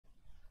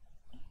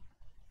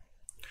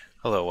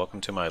Hello, welcome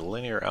to my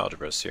linear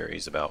algebra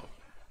series about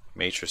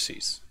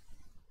matrices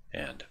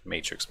and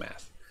matrix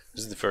math.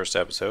 This is the first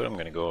episode. I'm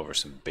going to go over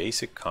some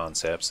basic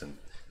concepts and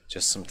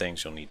just some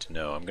things you'll need to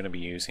know. I'm going to be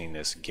using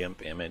this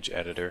GIMP image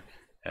editor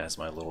as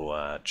my little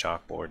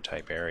chalkboard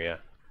type area,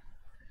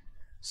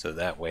 so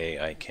that way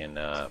I can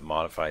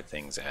modify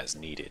things as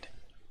needed.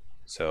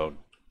 So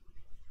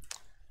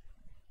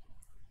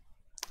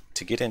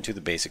to get into the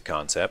basic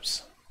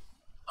concepts,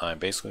 I'm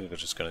basically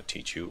just going to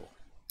teach you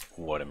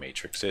what a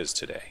matrix is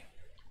today.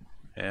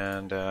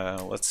 And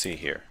let's see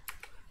here.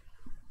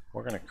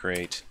 We're going to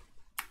create,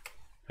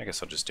 I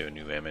guess I'll just do a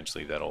new image,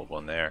 leave that old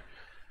one there.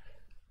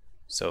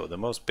 So the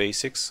most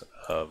basics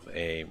of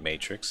a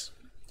matrix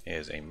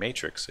is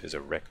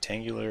a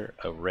rectangular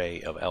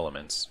array of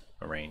elements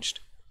arranged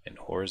in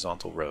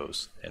horizontal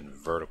rows and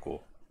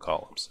vertical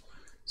columns.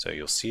 So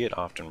you'll see it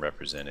often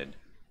represented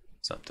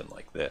something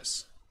like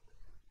this.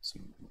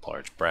 Some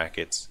large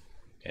brackets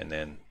and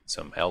then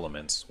some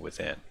elements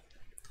within.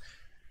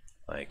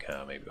 Like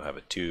maybe we'll have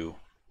a 2,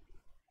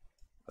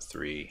 a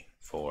 3,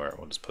 4,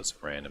 we'll just put some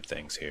random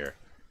things here,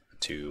 a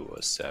 2,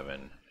 a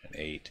 7, an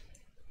 8,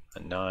 a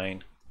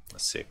 9, a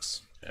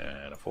 6,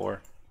 and a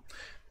 4.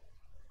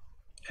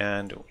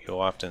 And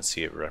you'll often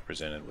see it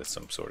represented with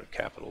some sort of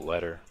capital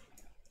letter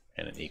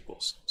and an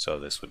equals. So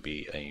this would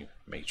be a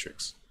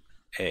matrix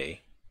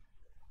A,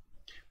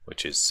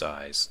 which is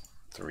size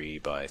 3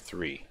 by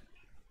 3.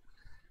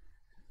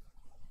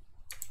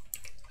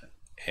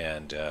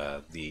 And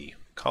the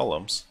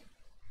columns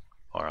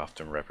are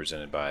often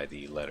represented by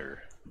the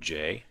letter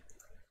J,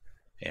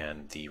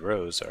 and the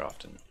rows are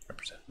often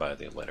represented by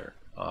the letter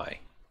I.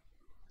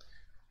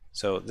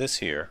 So this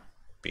here,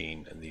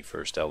 being the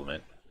first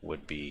element,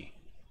 would be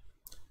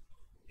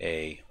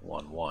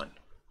A11.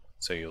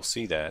 So you'll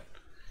see that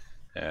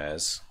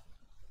as,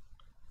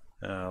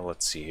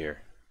 let's see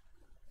here,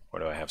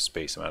 where do I have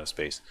space? I'm out of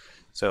space.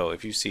 So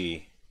if you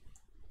see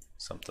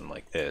something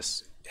like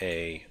this,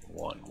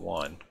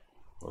 A11,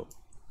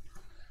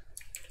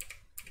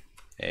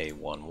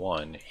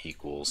 A11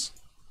 equals,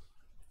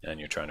 and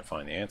you're trying to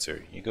find the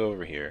answer, you go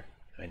over here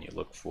and you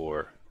look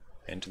for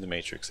into the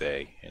matrix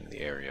A in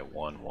the area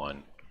 1,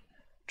 1,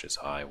 which is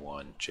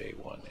I1,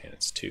 J1, and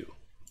it's 2.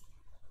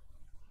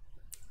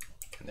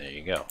 And there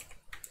you go.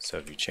 So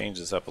if you change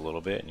this up a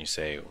little bit and you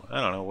say, I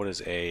don't know, what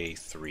is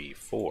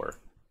A34?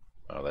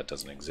 Well, that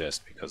doesn't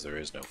exist because there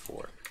is no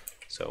 4.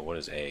 So what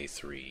is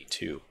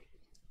A32?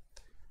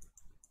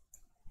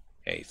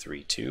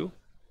 A32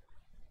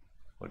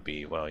 would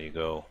be, well, you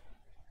go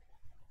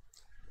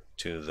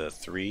to the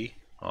 3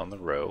 on the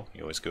row.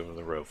 You always go to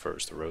the row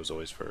first. The row is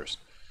always first,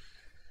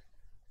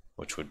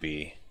 which would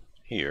be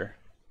here.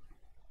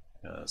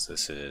 So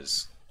this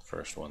is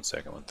first one,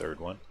 second one, third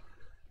one.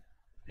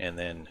 And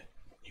then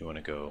you want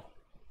to go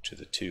to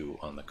the 2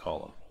 on the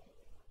column.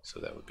 So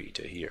that would be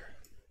to here.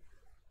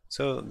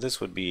 So this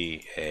would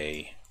be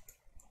a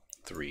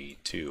 3,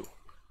 2,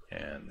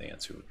 and the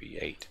answer would be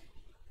 8.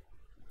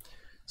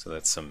 So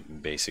that's some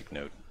basic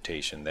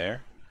notation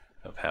there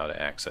of how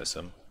to access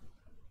them.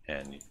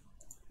 And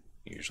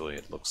usually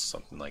it looks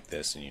something like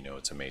this, and you know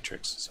it's a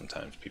matrix.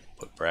 Sometimes people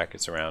put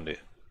brackets around it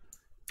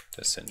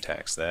to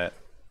syntax that,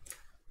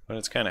 but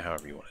it's kind of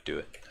however you want to do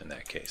it in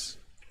that case.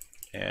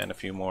 And a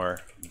few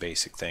more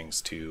basic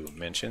things to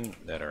mention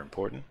that are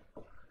important.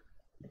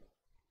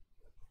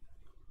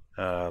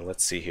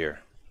 Let's see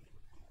here.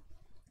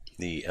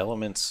 The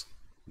elements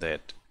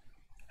that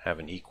have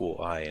an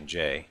equal I and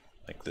J,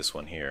 like this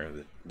one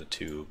here, the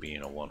 2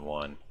 being a 1,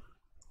 1,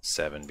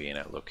 7 being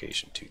at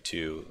location 2,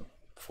 2,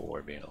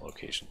 4 being at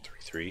location 3,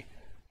 3,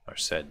 are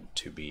said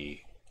to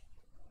be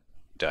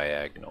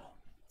diagonal.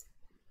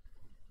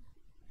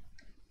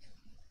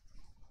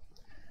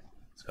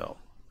 So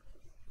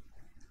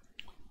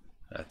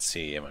let's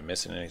see, am I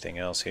missing anything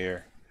else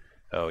here?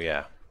 Oh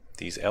yeah,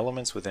 these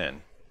elements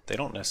within, they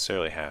don't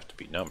necessarily have to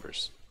be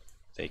numbers.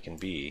 They can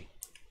be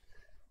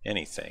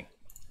anything.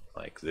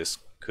 Like this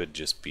could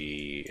just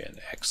be an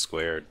x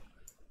squared,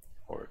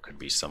 or it could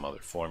be some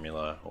other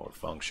formula or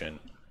function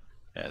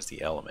as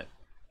the element.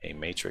 A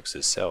matrix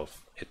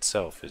itself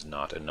is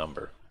not a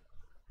number.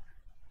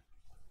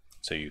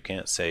 So you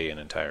can't say an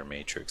entire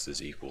matrix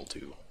is equal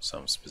to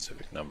some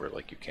specific number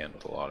like you can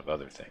with a lot of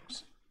other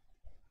things.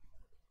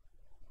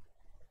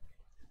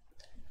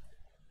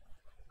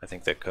 I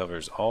think that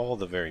covers all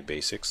the very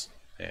basics,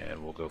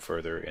 and we'll go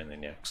further in the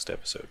next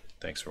episode.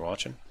 Thanks for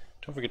watching.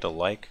 Don't forget to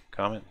like,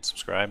 comment,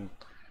 subscribe,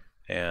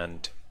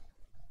 and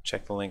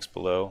check the links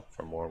below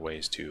for more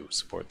ways to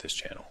support this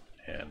channel.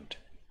 And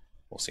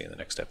we'll see you in the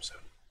next episode.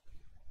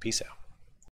 Peace out.